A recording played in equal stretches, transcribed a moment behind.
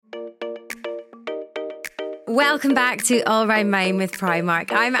Welcome back to All Round Mine with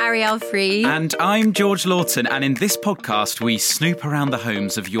Primark. I'm Arielle Free. And I'm George Lawton. And in this podcast, we snoop around the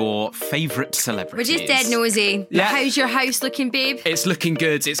homes of your favourite celebrities. We're just dead nosy. Yeah. How's your house looking, babe? It's looking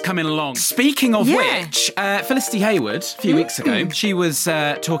good. It's coming along. Speaking of which, Felicity Hayward, a few weeks ago, she was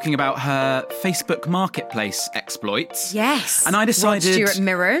talking about her Facebook Marketplace exploits. Yes. And I decided... Rod Stewart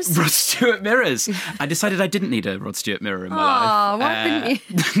mirrors. Rod Stewart mirrors. I decided I didn't need a Rod Stewart mirror in my life. Why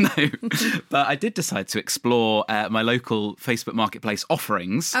wouldn't you? No. But I did decide to explore my local Facebook Marketplace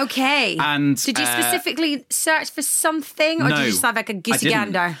offerings. Okay. And did you specifically search for something, or did you just have like a goosey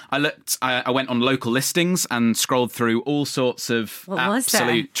gander? I went on local listings and scrolled through all sorts of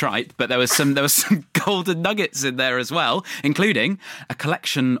absolute tripe, but there was some golden nuggets in there as well, including a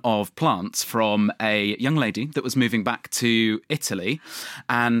collection of plants from a young lady that was moving back to Italy.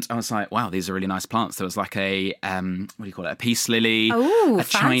 And I was like, wow, these are really nice plants. There was like a a peace lily, a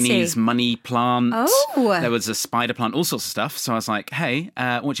Chinese money plant. There was a spider plant, all sorts of stuff. So I was like, hey,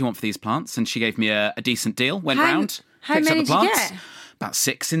 what do you want for these plants? And she gave me a decent deal, went round, how picked many up the plants. did you get? About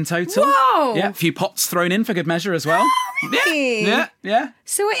 6 in total. Whoa! Yeah, a few pots thrown in for good measure as well. Oh, really? Yeah.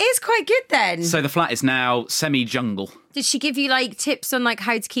 So it is quite good then. So the flat is now semi-jungle. Did she give you like tips on like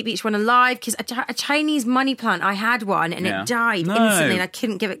how to keep each one alive? Because a Chinese money plant, I had one and it died instantly and I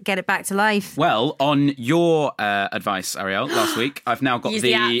couldn't get it back to life. Well, on your advice, Arielle, last week, I've now got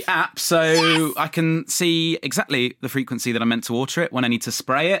the app so I can see exactly the frequency that I'm meant to water it, when I need to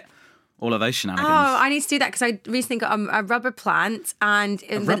spray it. All of those shenanigans. Oh, I need to do that because I recently got a rubber plant and...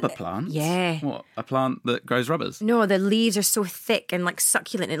 A rubber plant? Yeah. What, a plant that grows rubbers? No, the leaves are so thick and like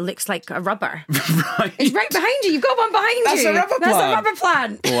succulent, it looks like a rubber. Right. It's right behind you. You've got one behind That's you. A rubber plant. That's a rubber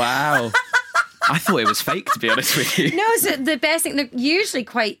plant. Wow. I thought it was fake, to be honest with you. No, so the best thing, they're usually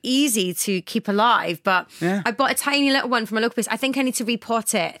quite easy to keep alive, but I bought a tiny little one from a local place. I think I need to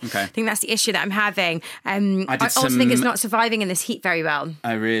repot it. Okay. I think that's the issue that I'm having. I also think it's not surviving in this heat very well.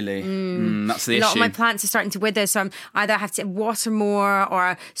 Oh, really? That's the issue. A lot of my plants are starting to wither, so I'm either have to water more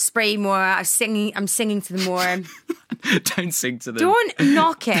or spray more. I'm singing to them more. Don't sing to them. Don't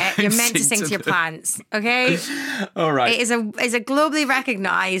knock it. You're meant to sing to your plants, okay? All right. It is a globally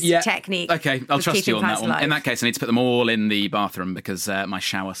recognised technique. Okay, I'll trust you on that one. Alive. In that case, I need to put them all in the bathroom because my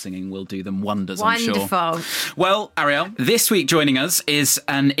shower singing will do them wonders, I'm sure. Wonderful. Well, Arielle, this week joining us is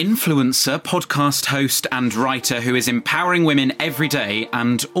an influencer, podcast host and writer who is empowering women every day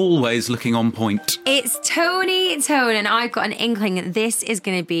and always looking on point. It's Toni Tone, and I've got an inkling that this is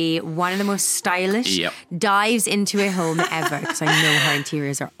going to be one of the most stylish dives into a home ever, because I know her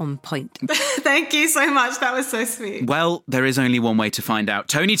interiors are on point. Thank you so much. That was so sweet. Well, there is only one way to find out.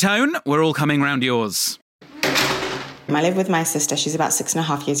 Toni Tone, we're all coming round yours. I live with my sister. She's about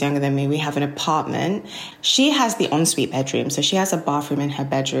 6.5 years younger than me. We have an apartment. She has the ensuite bedroom, so she has a bathroom in her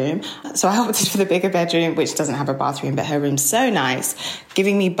bedroom. So I opted for the bigger bedroom, which doesn't have a bathroom, but her room's so nice,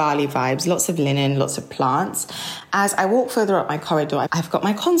 giving me Bali vibes, lots of linen, lots of plants. As I walk further up my corridor, I've got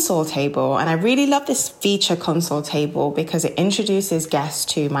my console table, and I really love this feature console table because it introduces guests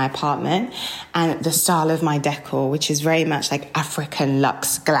to my apartment and the style of my decor, which is very much like African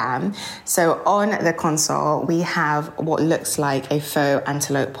luxe glam. So on the console, we have what looks like a faux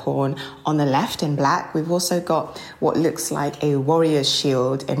antelope horn on the left in black. We've also got what looks like a warrior's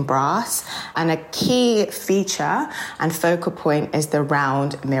shield in brass. And a key feature and focal point is the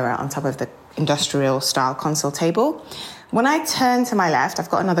round mirror on top of the industrial style console table. When I turn to my left, I've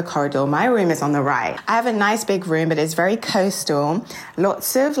got another corridor. My room is on the right. I have a nice big room, but it's very coastal.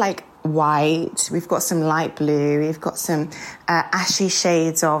 Lots of like white, we've got some light blue, we've got some ashy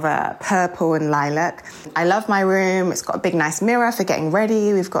shades of purple and lilac. I love my room. It's got a big nice mirror for getting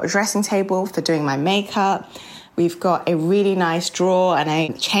ready. We've got a dressing table for doing my makeup. We've got a really nice drawer, and I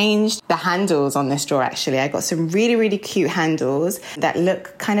changed the handles on this drawer, actually. I got some really, really cute handles that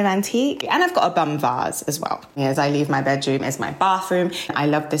look kind of antique. And I've got a bum vase as well. As I leave my bedroom is my bathroom. I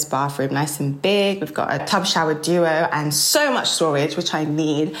love this bathroom, nice and big. We've got a tub shower duo and so much storage, which I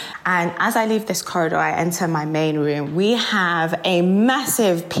need. And as I leave this corridor, I enter my main room. We have a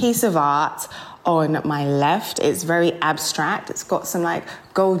massive piece of art on my left. It's very abstract. It's got some like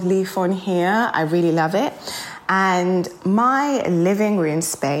gold leaf on here. I really love it. And my living room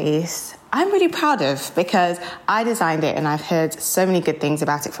space, I'm really proud of because I designed it and I've heard so many good things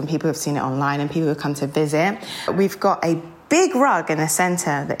about it from people who've seen it online and people who come to visit. We've got a big rug in the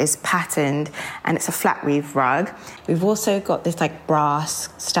center that is patterned, and it's a flat weave rug. We've also got this like brass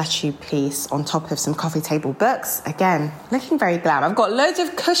statue piece on top of some coffee table books. Again, looking very glam. I've got loads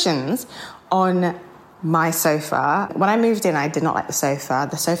of cushions on my sofa. When I moved in, I did not like the sofa.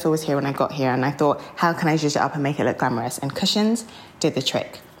 The sofa was here when I got here, and I thought, how can I zhuzh it up and make it look glamorous? And cushions did the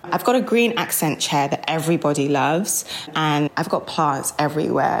trick. I've got a green accent chair that everybody loves, and I've got plants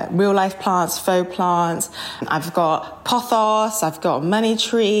everywhere. Real life plants, faux plants. I've got pothos, I've got a money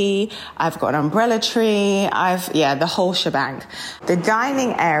tree, I've got an umbrella tree, the whole shebang. The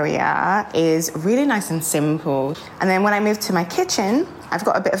dining area is really nice and simple. And then when I moved to my kitchen, I've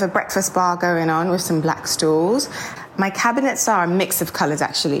got a bit of a breakfast bar going on with some black stools. My cabinets are a mix of colours,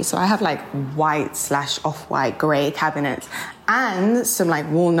 actually. So I have like white/off-white grey cabinets and some like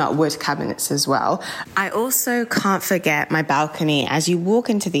walnut wood cabinets as well. I also can't forget my balcony. As you walk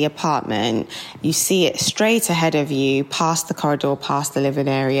into the apartment, you see it straight ahead of you, past the corridor, past the living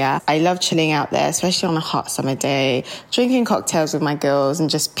area. I love chilling out there, especially on a hot summer day, drinking cocktails with my girls and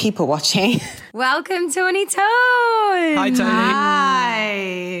just people watching. Welcome, Tony Tone. Hi, Tony.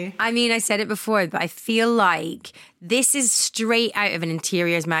 Hi. I mean, I said it before, but I feel like this is straight out of an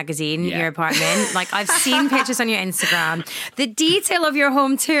interiors magazine, your apartment. Like, I've seen pictures on your Instagram. The detail of your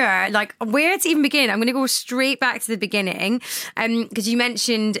home tour, like where to even begin. I'm going to go straight back to the beginning because you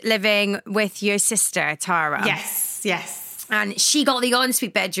mentioned living with your sister, Tara. Yes. And she got the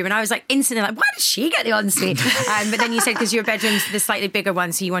ensuite bedroom, and I was like instantly like, why did she get the ensuite? But then you said because your bedroom's the slightly bigger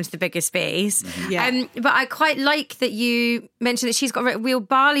one, so you wanted the bigger space. Yeah. But I quite like that you mentioned that she's got real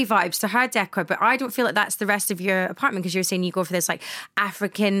Bali vibes to her decor, but I don't feel like that's the rest of your apartment because you're saying you go for this like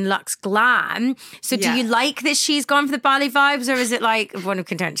African luxe glam. So do you like that she's gone for the Bali vibes, or is it like one of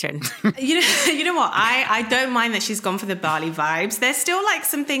contention? You know what? I don't mind that she's gone for the Bali vibes. There's still like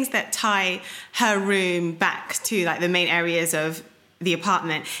some things that tie her room back to like the main areas of the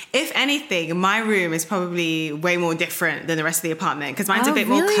apartment. If anything, my room is probably way more different than the rest of the apartment because mine's a bit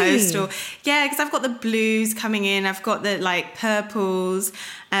more coastal. Yeah, because I've got the blues coming in, I've got the like purples,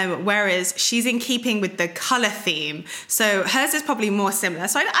 whereas she's in keeping with the colour theme. So hers is probably more similar.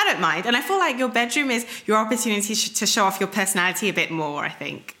 So I don't mind. And I feel like your bedroom is your opportunity to show off your personality a bit more, I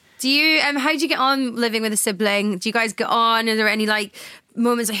think. Do you, how do you get on living with a sibling? Do you guys get on? Are there any like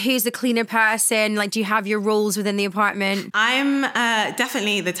moments like who's the cleaner person? Like, do you have your roles within the apartment? I'm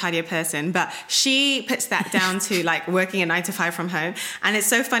definitely the tidier person, but she puts that down to like working a 9 to 5 from home. And it's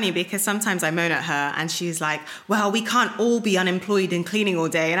so funny because sometimes I moan at her and she's like, well, we can't all be unemployed and cleaning all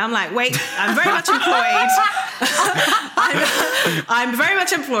day. And I'm like, wait, I'm very much employed. I'm very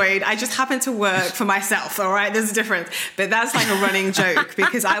much employed. I just happen to work for myself, all right? There's a difference. But that's like a running joke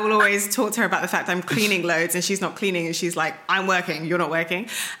because I will always talk to her about the fact I'm cleaning loads and she's not cleaning and she's like, I'm working, you're not working.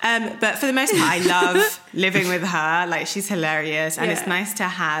 But for the most part, I love living with her. Like, she's hilarious. And it's nice to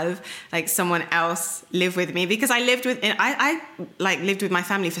have like someone else live with me because I lived with my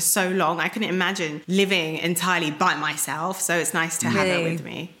family for so long. I couldn't imagine living entirely by myself. So it's nice to have her with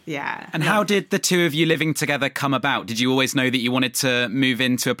me. Yeah. And how did the two of you living together come about? Did you always know that you wanted to move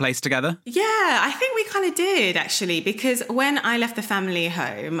into a place together? Yeah, I think we kind of did actually, because when I left the family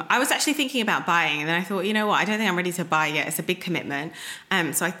home, I was actually thinking about buying, and then I thought, you know what, I don't think I'm ready to buy yet. It's a big commitment.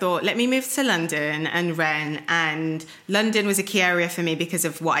 So I thought, let me move to London and rent. And London was a key area for me because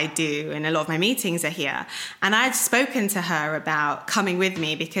of what I do, and a lot of my meetings are here. And I had spoken to her about coming with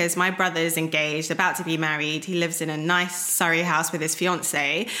me because my brother's engaged, about to be married. He lives in a nice Surrey house with his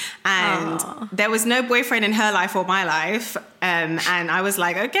fiancée. And there was no boyfriend in her life or my life. And I was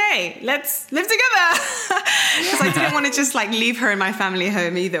like, okay, let's live together. Because I didn't want to just like leave her in my family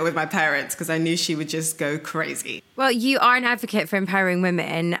home either with my parents, because I knew she would just go crazy. Well, you are an advocate for empowering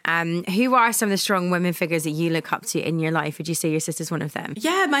women. Who are some of the strong women figures that you look up to in your life? Would you say your sister's one of them?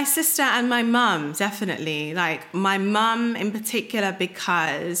 Yeah, my sister and my mum, definitely. Like my mum in particular,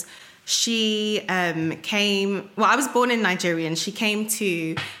 because she came... Well, I was born in Nigeria, and she came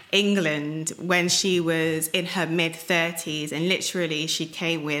to England when she was in her mid-30s, and literally she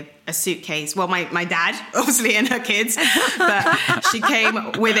came with a suitcase. Well, my dad, obviously, and her kids, but she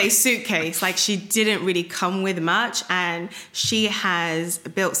came with a suitcase. Like, she didn't really come with much, and she has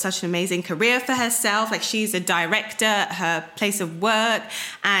built such an amazing career for herself. Like, she's a director at her place of work,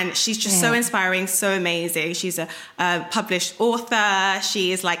 and she's just so inspiring, so amazing. She's a published author.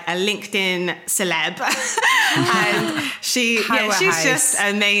 She is like a LinkedIn celeb, and she's just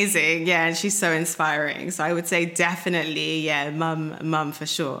amazing. Yeah, and she's so inspiring. So I would say definitely, mum for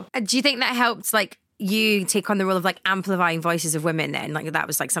sure. Do you think that helped, like, you take on the role of like amplifying voices of women then? Like, that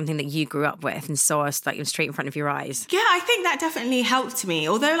was like something that you grew up with and saw us like straight in front of your eyes? Yeah, I think that definitely helped me.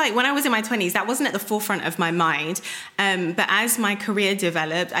 Although like when I was in my 20s, that wasn't at the forefront of my mind. But as my career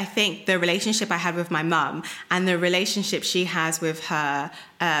developed, I think the relationship I had with my mum and the relationship she has with her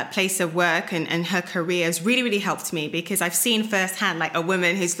place of work and her career has really, really helped me, because I've seen firsthand like a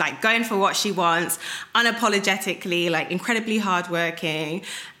woman who's like going for what she wants unapologetically, like incredibly hardworking.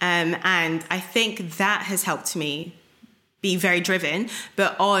 And I think that has helped me be very driven.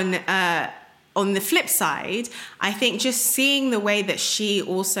 But on the flip side, I think just seeing the way that she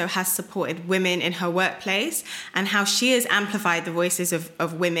also has supported women in her workplace and how she has amplified the voices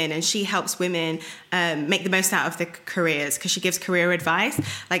of women, and she helps women make the most out of their careers because she gives career advice.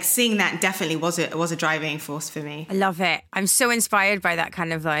 Like, seeing that definitely was a driving force for me. I love it. I'm so inspired by that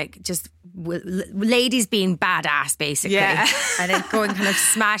kind of like just ladies being badass, basically. Yeah. And then going kind of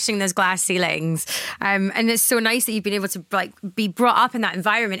smashing those glass ceilings. And it's so nice that you've been able to like be brought up in that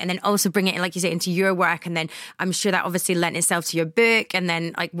environment and then also bring it, like you say, into your work. And then I'm sure that obviously lent itself to your book, and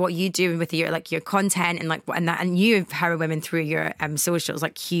then like what you do with your like your content and like and you empower women through your socials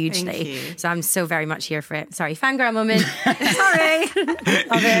like hugely. So I'm so very much here for it. Sorry, fangirl moment. Sorry.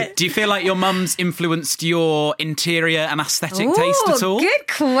 Love it. Do you feel like your mum's influenced your interior and aesthetic taste at all? Good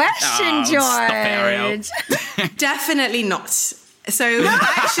question, George. Stop it, Ariel. Definitely not. So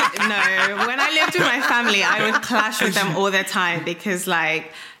actually, no. When I lived with my family, I would clash with them all the time because,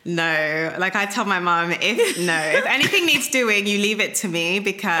 like, no. Like, I tell my mum, if anything needs doing, you leave it to me,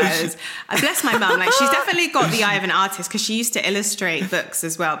 because I bless my mum. Like, she's definitely got the eye of an artist because she used to illustrate books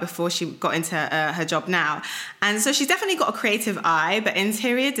as well before she got into her job now. And so she's definitely got a creative eye, but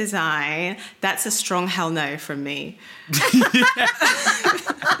interior design, that's a strong hell no from me.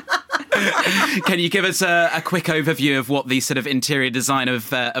 Can you give us a quick overview of what the sort of interior design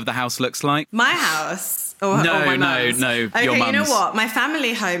of the house looks like? My house? No, okay, your mum's. You know what? My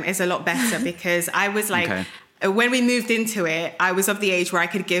family home is a lot better because I was like... Okay. When we moved into it, I was of the age where I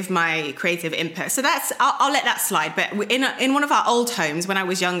could give my creative input. So I'll let that slide. But in one of our old homes, when I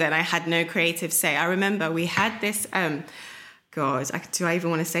was younger and I had no creative say, I remember we had this... God, do I even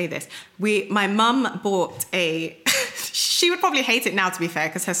want to say this? My mum bought she would probably hate it now, to be fair,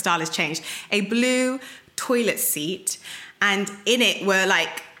 because her style has changed. A blue toilet seat, and in it were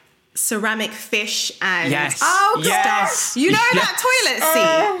like ceramic fish and stuff. You know that toilet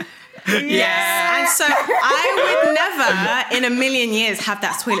seat? Yes. And so I would never in a million years have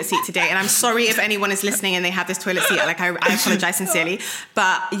that toilet seat today. And I'm sorry if anyone is listening and they have this toilet seat. Like, I apologize sincerely.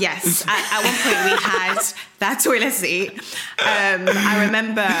 But yes, at one point we had that toilet seat. I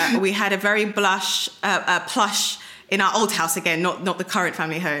remember we had a very plush in our old house, again, not the current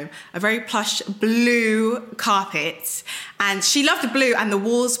family home, a very plush blue carpet. And she loved the blue, and the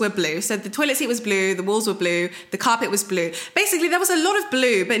walls were blue. So the toilet seat was blue, the walls were blue, the carpet was blue. Basically, there was a lot of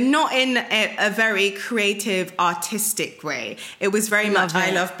blue, but not in a very creative, artistic way. It was very much,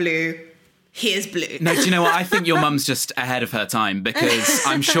 I love blue. Here's blue. No, do you know what? I think your mum's just ahead of her time, because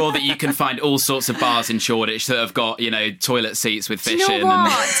I'm sure that you can find all sorts of bars in Shoreditch that have got, toilet seats with fish in. Do you know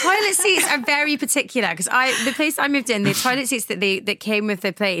what? Toilet seats are very particular, because the place I moved in, the toilet seats that came with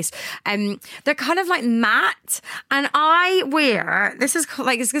the place, they're kind of like matte, and I wear, this is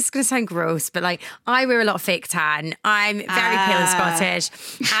going to sound gross, but like I wear a lot of fake tan. I'm very pale and Scottish,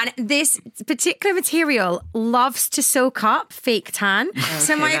 and this particular material loves to soak up fake tan. Okay,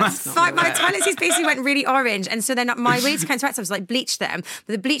 so my toilet seats basically went really orange, and so then my way to counteract it was like bleach them,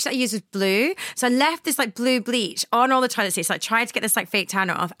 but the bleach that I used was blue, so I left this like blue bleach on all the toilet seats, like tried to get this like fake tan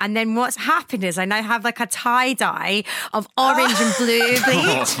off, and then what's happened is I now have like a tie-dye of orange and blue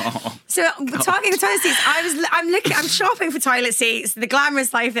bleach. So talking of toilet seats, I'm shopping for toilet seats, the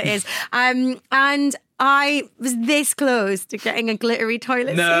glamorous life it is, and I was this close to getting a glittery toilet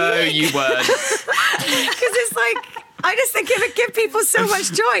seat. No, you weren't. Because it's like, I just think it would give people so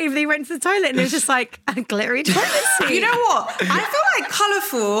much joy if they went to the toilet and it was just like a glittery toilet seat. You know what? I feel like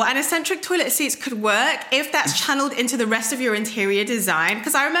colourful and eccentric toilet seats could work if that's channeled into the rest of your interior design.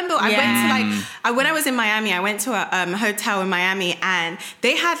 Because I remember I went to when I was in Miami, I went to a hotel in Miami, and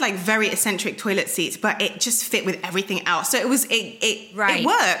they had like very eccentric toilet seats, but it just fit with everything else. So it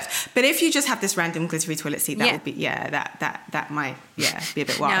worked. But if you just have this random glittery toilet seat, that would be that might be a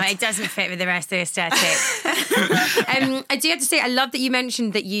bit wild. No, it doesn't fit with the rest of the aesthetic. I do have to say, I love that you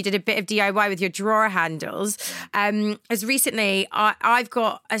mentioned that you did a bit of DIY with your drawer handles. As recently, I've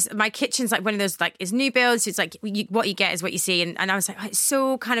got my kitchen's like one of those, like, it's new builds. So it's like what you get is what you see, and I was like, oh, it's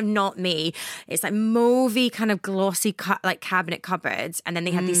so kind of not me. It's like mauvey kind of glossy like cabinet cupboards, and then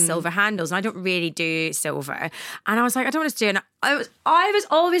they had these silver handles, and I don't really do silver. And I was like, I don't want to do it. And I was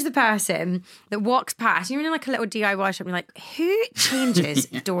always the person that walks past, you're in like a little DIY shop, and you're like, who changes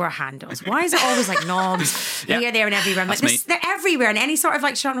door handles? Why is it always like knobs here, there, and everywhere? I'm like, they're everywhere in any sort of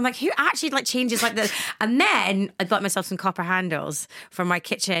like shop. And I'm like, who actually like changes like this? And then I bought myself some copper handles for my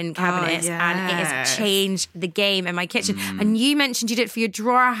kitchen cabinets, and it has changed the game in my kitchen. And you mentioned you did it for your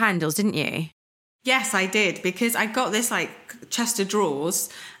drawer handles, didn't you? Yes, I did, because I got this like chest of drawers,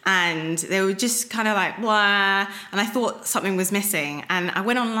 and they were just kind of like blah, and I thought something was missing, and I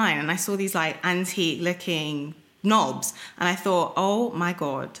went online and I saw these like antique looking knobs, and I thought, oh my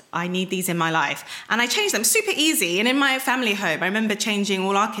God, I need these in my life. And I changed them super easy. And in my family home, I remember changing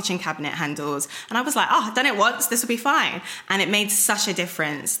all our kitchen cabinet handles, and I was like, oh, I've done it once, this will be fine. And it made such a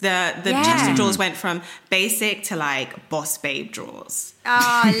difference. The chest of drawers went from basic to like boss babe drawers. Oh,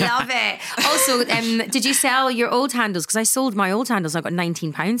 I love it. Also, did you sell your old handles? Because I sold my old handles. I got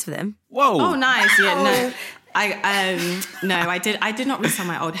 £19 for them. Whoa. Oh, nice. Yeah, no. I did not resell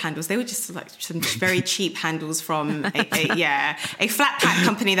my old handles. They were just like some very cheap handles from a flat pack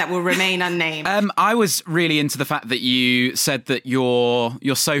company that will remain unnamed. I was really into the fact that you said that your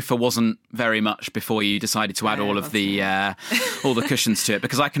sofa wasn't very much before you decided to add all the cushions to it,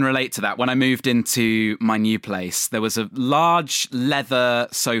 because I can relate to that. When I moved into my new place, there was a large leather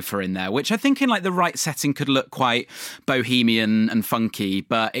sofa in there, which I think in like the right setting could look quite bohemian and funky,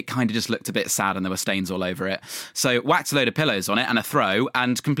 but it kind of just looked a bit sad and there were stains all over it. So whacked a load of pillows on it and a throw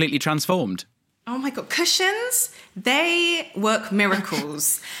and completely transformed. Oh my God, cushions, they work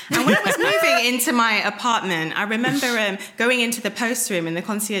miracles. And when I was moving into my apartment, I remember going into the post room and the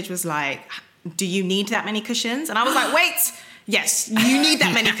concierge was like, do you need that many cushions? And I was like, wait, yes, you need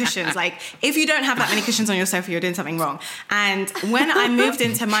that many cushions. Like, if you don't have that many cushions on your sofa, you're doing something wrong. And when I moved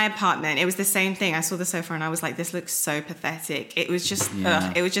into my apartment, it was the same thing. I saw the sofa and I was like, this looks so pathetic. It was just,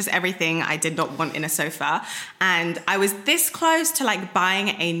 it was just everything I did not want in a sofa. And I was this close to like buying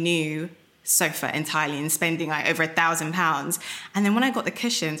a new sofa entirely and spending like over £1,000. And then when I got the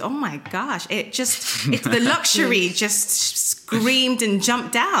cushions, oh my gosh, it's the luxury just screamed and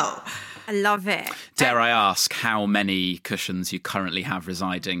jumped out. I love it. Dare I ask how many cushions you currently have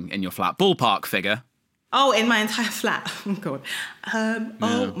residing in your flat? Ballpark figure. Oh, in my entire flat. Oh, God.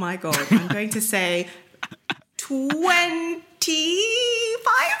 Oh, my God. I'm going to say 25?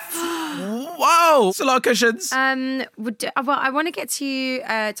 Whoa! It's a lot of cushions. Well, I want to get to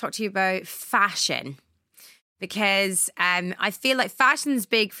talk to you about fashion. Because I feel like fashion's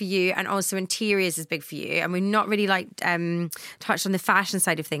big for you and also interiors is big for you. And we've not really touched on the fashion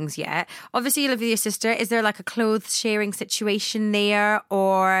side of things yet. Obviously, you live with your sister. Is there like a clothes sharing situation there?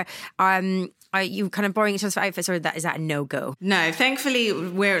 Or are you kind of borrowing each other's outfits, or is that a no-go? No, thankfully,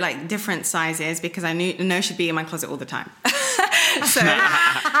 we're like different sizes because I know she'd be in my closet all the time. So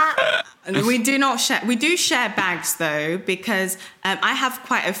we do not share. We do share bags though, because I have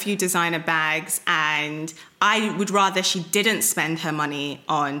quite a few designer bags, and I would rather she didn't spend her money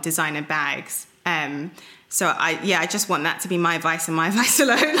on designer bags. So I just want that to be my vice and my vice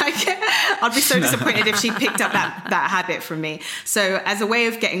alone. Like, I'd be so disappointed if she picked up that habit from me. So as a way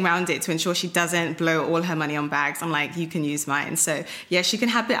of getting around it, to ensure she doesn't blow all her money on bags, I'm like, you can use mine. So yeah, she can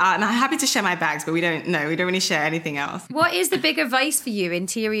have it. And I'm happy to share my bags, but we don't really share anything else. What is the bigger vice for you,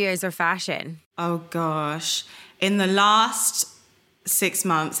 interiors or fashion? Oh gosh, in the last 6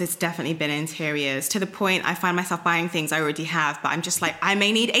 months, it's definitely been interiors, to the point I find myself buying things I already have, but I'm just like, I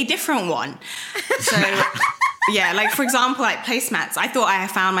may need a different one. So yeah, like for example, like placemats. I thought I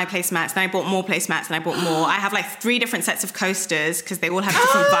had found my placemats, then I bought more placemats, and I bought more. I have like 3 different sets of coasters because they all have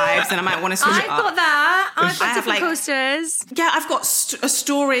different vibes, and I might want to switch it up. I've got that. I've got different coasters. Yeah, I've got a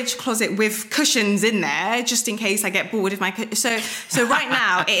storage closet with cushions in there just in case I get bored of my. So right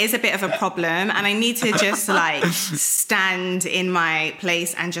now it is a bit of a problem, and I need to just like stand in my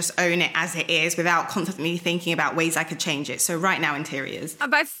place and just own it as it is without constantly thinking about ways I could change it. So right now, interiors.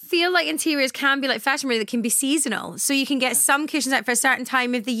 But I feel like interiors can be like fashion, really. That can be seasonal. So you can get some cushions out for a certain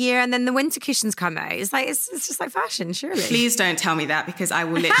time of the year, and then the winter cushions come out. It's like it's just like fashion, surely. Please don't tell me that, because I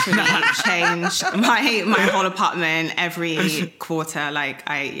will literally change my whole apartment every quarter. Like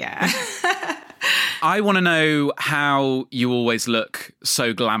I want to know how you always look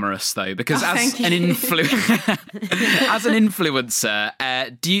so glamorous, though, because as an influencer,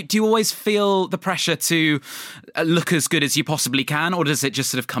 do you always feel the pressure to look as good as you possibly can, or does it just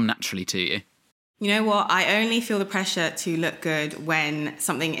sort of come naturally to you? You know what? I only feel the pressure to look good when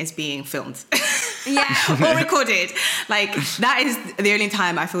something is being filmed. Or recorded. Like, that is the only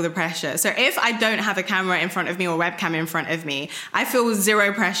time I feel the pressure. So if I don't have a camera in front of me or webcam in front of me, I feel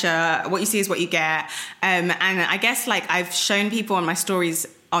zero pressure. What you see is what you get. And I guess, like, I've shown people on my stories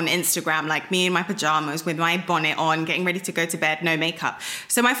on Instagram, like me in my pajamas with my bonnet on, getting ready to go to bed, no makeup.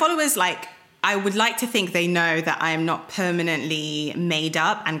 So my followers, like, I would like to think they know that I am not permanently made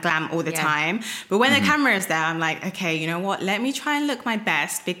up and glam all the time. But when the camera is there, I'm like, okay, you know what? Let me try and look my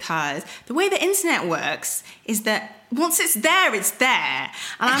best, because the way the internet works is that once it's there, it's there.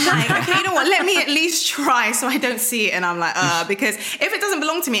 And I'm like, okay, you know what? Let me at least try so I don't see it. And I'm like, because if it doesn't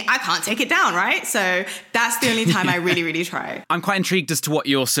belong to me, I can't take it down, right? So that's the only time I really, really try. I'm quite intrigued as to what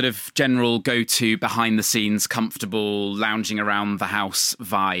your sort of general go-to behind the scenes, comfortable, lounging around the house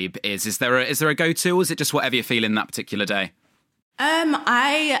vibe is. Is there a go-to, or is it just whatever you feel in that particular day?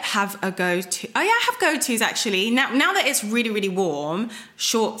 I have a go-to. Oh yeah, I have go-tos actually. Now that it's really, really warm,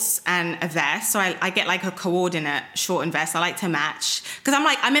 shorts and a vest. So I get like a coordinate short and vest. I like to match because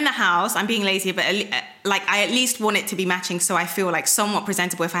I'm in the house. I'm being lazy, but I at least want it to be matching so I feel like somewhat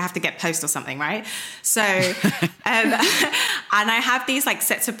presentable if I have to get post or something, right? So, and I have these like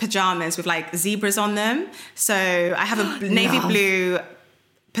sets of pajamas with like zebras on them. So I have a navy blue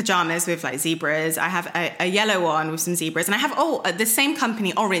pajamas with like zebras. I have a yellow one with some zebras, and I have the same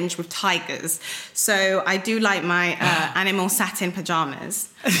company, orange with tigers. So I do like my animal satin pajamas.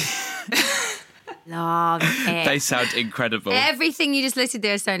 Love it. They sound incredible. Everything you just listed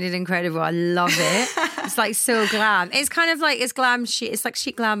there sounded incredible. I love it. It's like so glam. It's kind of like, it's glam chic. It's like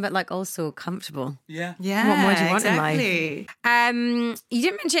chic glam, but like also comfortable. Yeah. What more do you want in life? You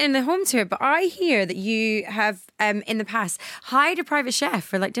didn't mention it in the home tour, but I hear that you have in the past hired a private chef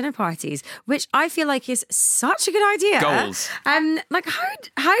for like dinner parties, which I feel like is such a good idea. Goals. Like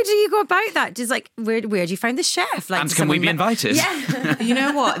how do you go about that? Just like where do you find the chef? Like, and can we be invited? Yeah. You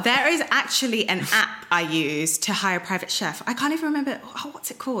know what? There is actually an app I use to hire a private chef. I can't even remember. What's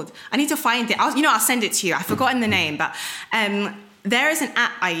it called? I need to find it. I'll send it to you. I've forgotten the name, but there is an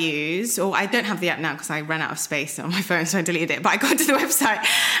app I use, or I don't have the app now because I ran out of space on my phone, so I deleted it. But I got to the website,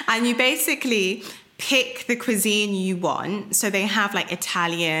 and you basically pick the cuisine you want. So they have like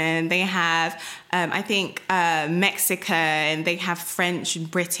Italian, they have I think Mexican, they have French and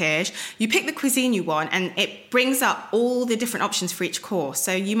British. You pick the cuisine you want, and it brings up all the different options for each course.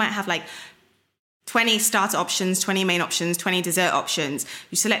 So you might have like 20 starter options, 20 main options, 20 dessert options.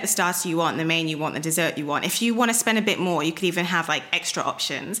 You select the starter you want, the main you want, the dessert you want. If you want to spend a bit more, you could even have like extra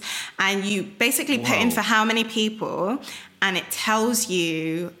options. And you basically put in for how many people, and it tells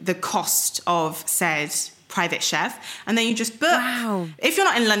you the cost of said private chef. And then you just book. Wow. If you're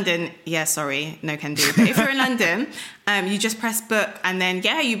not in London, no can do. But if you're in London, you just press book, and then,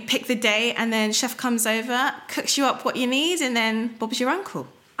 you pick the day, and then chef comes over, cooks you up what you need, and then Bob's your uncle.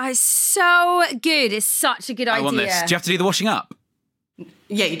 It's so good. It's such a good idea. I want this. Do you have to do the washing up?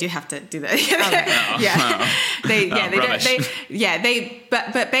 Yeah, you do have to do that.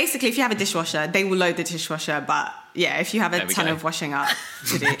 But basically, if you have a dishwasher, they will load the dishwasher. But yeah, if you have a ton of washing up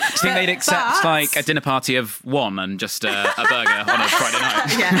to do. Do you think they'd accept like a dinner party of one and just a burger on a Friday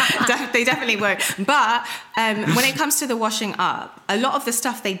night? Yeah, they definitely won't. But when it comes to the washing up, a lot of the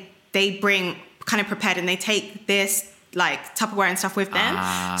stuff they bring kind of prepared, and they take this like Tupperware and stuff with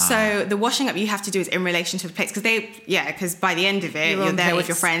them. So the washing up you have to do is in relation to the plates, because by the end of it, you're there with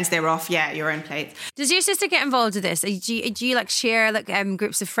your friends, they're off, your own plates. Does your sister get involved with this? Do you like share like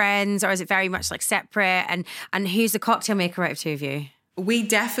groups of friends, or is it very much like separate? And who's the cocktail maker out of two of you? We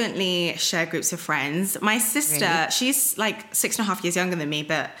definitely share groups of friends. My sister, she's like 6.5 years younger than me,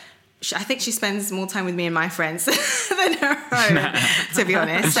 but I think she spends more time with me and my friends than her own, to be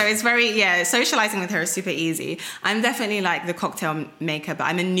honest. So it's very, socializing with her is super easy. I'm definitely like the cocktail maker, but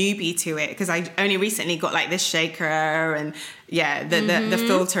I'm a newbie to it because I only recently got like this shaker and the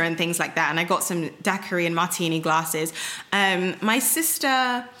filter and things like that. And I got some daiquiri and martini glasses. My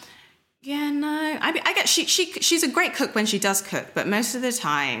sister... I get she's a great cook when she does cook, but most of the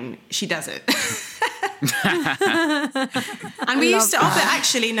time she doesn't. And we used to offer,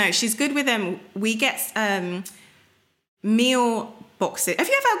 actually, no, she's good with them. We get meal boxes. Have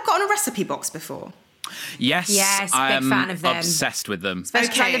you ever gotten a recipe box before? Yes, big fan of them. Obsessed with them.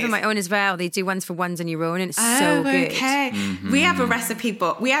 Especially I live on my own as well. They do ones for ones on your own, and it's so good. Okay. Mm-hmm. We have a recipe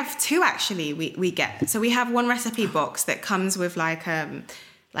box. We have two actually. We get. So we have one recipe box that comes with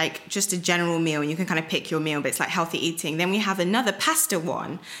like just a general meal, and you can kind of pick your meal, but it's like healthy eating. Then we have another pasta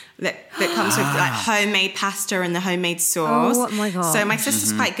one that comes with like homemade pasta and the homemade sauce. Oh my God. So my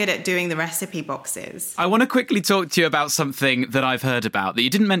sister's quite good at doing the recipe boxes. I want to quickly talk to you about something that I've heard about that you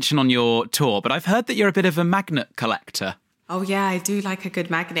didn't mention on your tour, but I've heard that you're a bit of a magnet collector. Oh yeah, I do like a good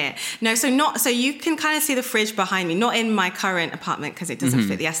magnet. No, so you can kind of see the fridge behind me, not in my current apartment because it doesn't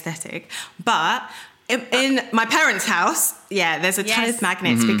fit the aesthetic, but in my parents' house, there's a ton of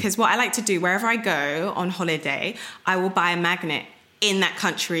magnets because what I like to do, wherever I go on holiday, I will buy a magnet in that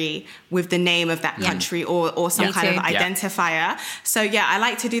country with the name of that country or some kind of identifier. So I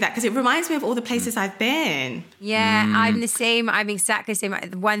like to do that because it reminds me of all the places I've been. Yeah, I'm the same. I'm exactly the same.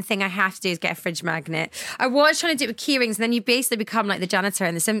 The one thing I have to do is get a fridge magnet. I was trying to do it with key rings, and then you basically become like the janitor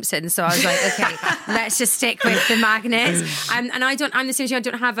in The Simpsons. So I was like, okay, let's just stick with the magnets. And I'm the same. I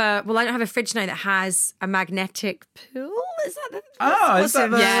don't have a fridge now that has a magnetic pull. Is that the? It's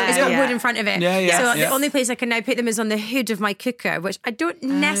got wood in front of it. The only place I can now put them is on the hood of my cooker, which I don't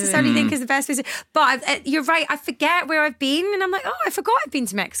necessarily think is the best place. But you're right. I forget where I've been, and I'm like, I forgot I've been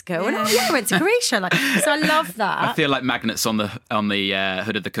to Mexico, and I went to Croatia. So I love that. I feel like magnets on the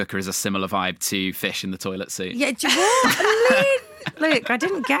hood of the cooker is a similar vibe to fish in the toilet seat. Yeah, Look, I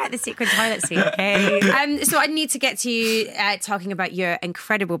didn't get the secret toilet seat, okay? So I need to get to you talking about your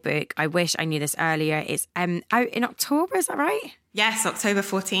incredible book. I wish I knew this earlier. It's out in October, is that right? Yes, October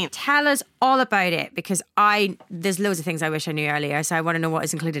 14th. Tell us all about it, because there's loads of things I wish I knew earlier, so I want to know what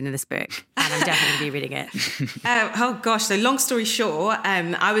is included in this book, and I'm definitely going to be reading it. So long story short,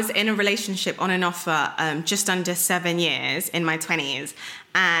 I was in a relationship on and off for just under 7 years in my 20s.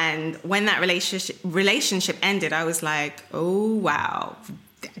 And when that relationship ended, I was like, oh, wow,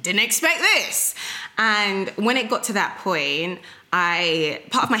 didn't expect this. And when it got to that point,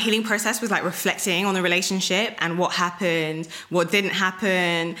 part of my healing process was like reflecting on the relationship and what happened, what didn't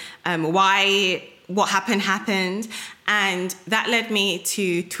happen, why what happened. And that led me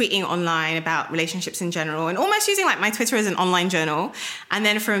to tweeting online about relationships in general and almost using like my Twitter as an online journal. And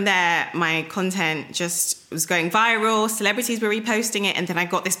then from there, my content just was going viral. Celebrities were reposting it. And then I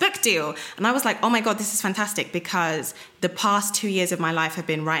got this book deal. And I was like, oh my God, this is fantastic, because the past 2 years of my life have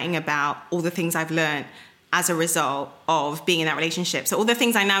been writing about all the things I've learned as a result of being in that relationship. So all the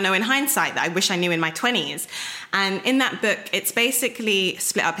things I now know in hindsight that I wish I knew in my 20s. And in that book, it's basically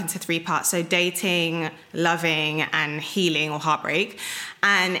split up into 3 parts. So dating, loving, and healing or heartbreak.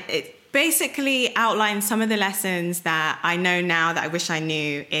 And it basically outlines some of the lessons that I know now that I wish I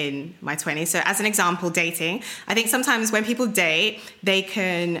knew in my 20s. So as an example, dating. I think sometimes when people date, they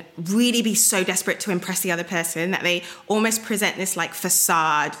can really be so desperate to impress the other person that they almost present this like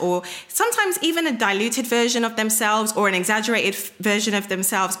facade, or sometimes even a diluted version of themselves or an exaggerated version of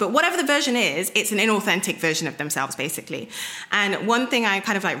themselves. But whatever the version is, it's an inauthentic version of themselves, basically. And one thing I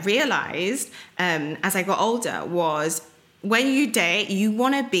kind of like realized as I got older was, when you date, you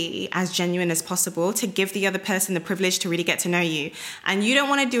want to be as genuine as possible to give the other person the privilege to really get to know you. And you don't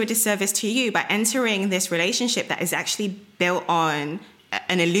want to do a disservice to you by entering this relationship that is actually built on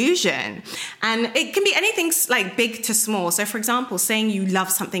an illusion. And it can be anything like big to small. So for example, saying you love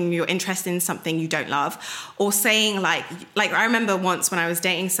something, you're interested in something you don't love, or saying like I remember once when I was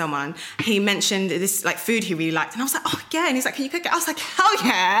dating someone, he mentioned this like food he really liked, and I was like, oh yeah, and he's like, can you cook it? I was like, hell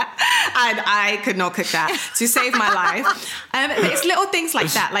yeah. And I could not cook that to save my life. It's little things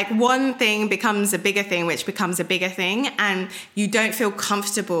like that. Like one thing becomes a bigger thing, which becomes a bigger thing, and you don't feel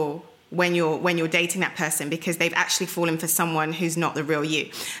comfortable when you're dating that person because they've actually fallen for someone who's not the real you.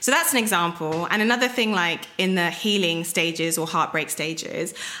 So that's an example. And another thing, like in the healing stages or heartbreak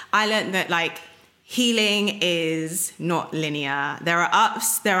stages, I learned that like healing is not linear. There are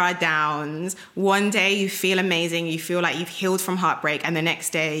ups, there are downs. One day you feel amazing, you feel like you've healed from heartbreak, and the next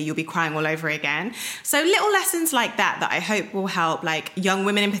day you'll be crying all over again. So little lessons like that I hope will help like young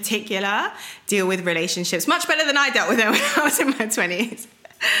women in particular deal with relationships much better than I dealt with them when I was in my 20s.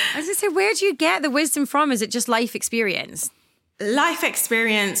 I was going to say, where do you get the wisdom from? Is it just life experience? Life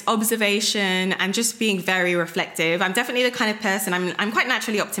experience, observation, and just being very reflective. I'm definitely the kind of person, I'm quite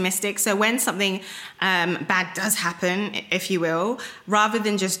naturally optimistic. So when something bad does happen, if you will, rather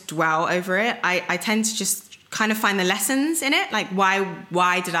than just dwell over it, I tend to just kind of find the lessons in it. Like,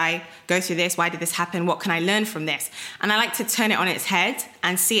 why did I go through this? Why did this happen? What can I learn from this? And I like to turn it on its head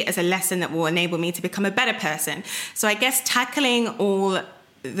and see it as a lesson that will enable me to become a better person. So I guess tackling all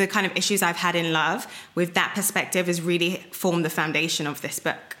the kind of issues I've had in love with that perspective has really formed the foundation of this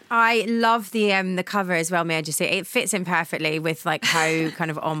book. I love the cover as well, may I just say. It fits in perfectly with like how kind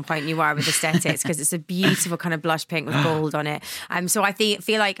of on point you are with aesthetics, because it's a beautiful kind of blush pink with gold on it. So I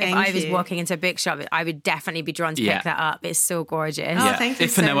feel like if I was walking into a bookshop, I would definitely be drawn to pick that up. It's so gorgeous. Oh, thank you.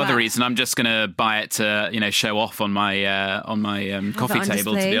 If for no other reason, I'm just going to buy it to show off on my coffee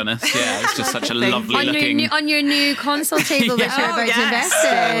table. To be honest, it's just such a lovely looking on your new console table that you're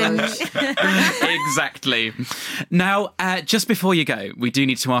about to invest in. Exactly. Now, just before you go, we do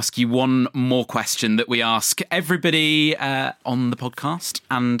need to ask you one more question that we ask everybody on the podcast,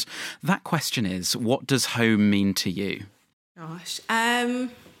 and that question is, what does home mean to you? Gosh, I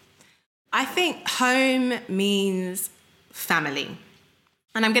think home means family,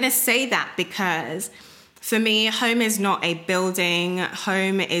 and I'm going to say that because For me, home is not a building.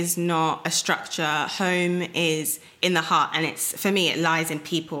 Home is not a structure. Home is in the heart. And for me, it lies in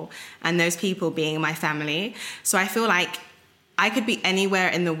people. And those people being my family. So I feel like I could be anywhere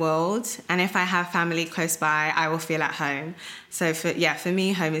in the world. And if I have family close by, I will feel at home. So for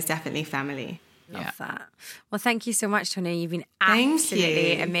me, home is definitely family. Love that. Well, thank you so much, Tony. You've been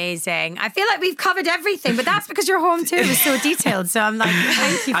absolutely amazing. I feel like we've covered everything, but that's because your home tour was so detailed. So I'm like,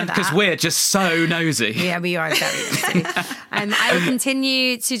 thank you for that. And because we're just so nosy. Yeah, we are very nosy. I will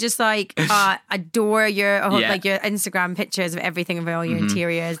continue to just adore your Instagram pictures of everything of all your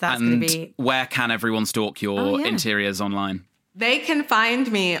interiors. That's going to be. Where can everyone stalk your interiors online? They can find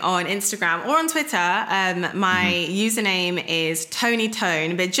me on Instagram or on Twitter. My username is Tony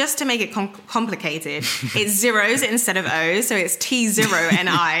Tone, but just to make it complicated, it's zeros instead of O's. So it's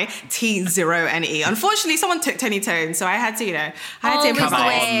T0NI, T0NE. Unfortunately, someone took Tony Tone, so I had to, come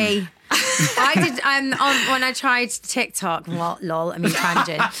on. I did when I tried TikTok,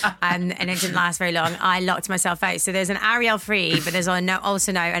 tangent, and it didn't last very long. I locked myself out. So there's an Ariel free, but there's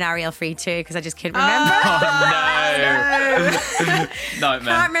also now an Ariel free too because I just couldn't remember. Oh no!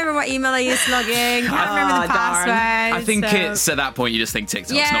 Nightmare. Can't remember what email I used to log in. Can't remember the password. I think it's at that point you just think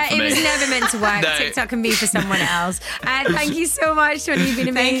TikTok's not for me. Yeah, it was never meant to work. No. TikTok can be for someone else. Thank you so much, Tony. You've been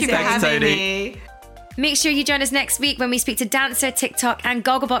amazing. Thank you for having me. Make sure you join us next week when we speak to dancer, TikTok and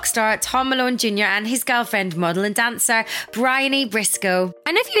Gogglebox star Tom Malone Jr. and his girlfriend, model and dancer Bryony Briscoe.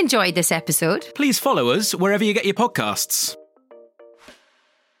 And if you enjoyed this episode, please follow us wherever you get your podcasts.